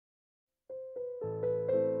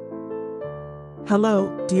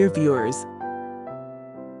Hello, dear viewers.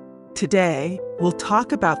 Today, we'll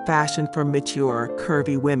talk about fashion for mature,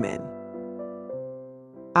 curvy women.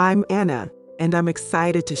 I'm Anna, and I'm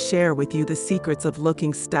excited to share with you the secrets of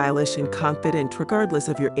looking stylish and confident regardless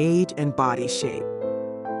of your age and body shape.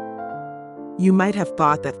 You might have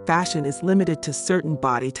thought that fashion is limited to certain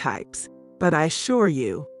body types, but I assure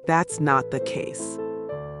you, that's not the case.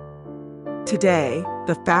 Today,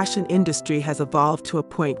 the fashion industry has evolved to a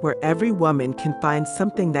point where every woman can find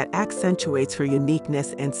something that accentuates her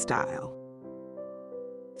uniqueness and style.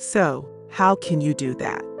 So, how can you do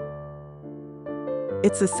that?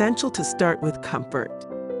 It's essential to start with comfort.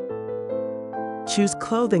 Choose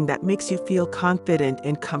clothing that makes you feel confident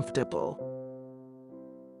and comfortable.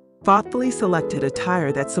 Thoughtfully selected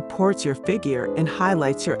attire that supports your figure and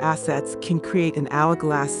highlights your assets can create an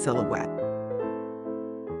hourglass silhouette.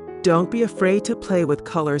 Don't be afraid to play with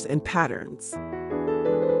colors and patterns.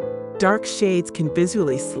 Dark shades can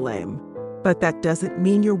visually slim, but that doesn't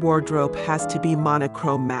mean your wardrobe has to be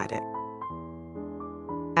monochromatic.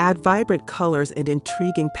 Add vibrant colors and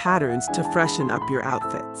intriguing patterns to freshen up your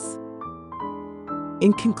outfits.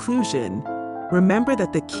 In conclusion, remember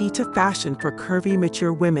that the key to fashion for curvy,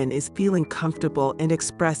 mature women is feeling comfortable and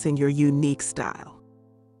expressing your unique style.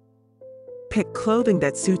 Pick clothing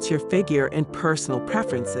that suits your figure and personal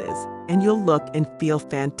preferences, and you'll look and feel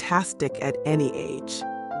fantastic at any age.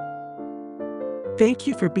 Thank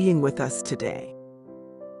you for being with us today.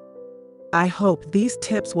 I hope these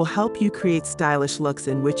tips will help you create stylish looks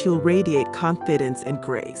in which you'll radiate confidence and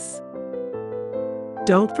grace.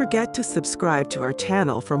 Don't forget to subscribe to our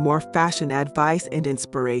channel for more fashion advice and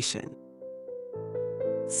inspiration.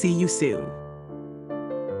 See you soon.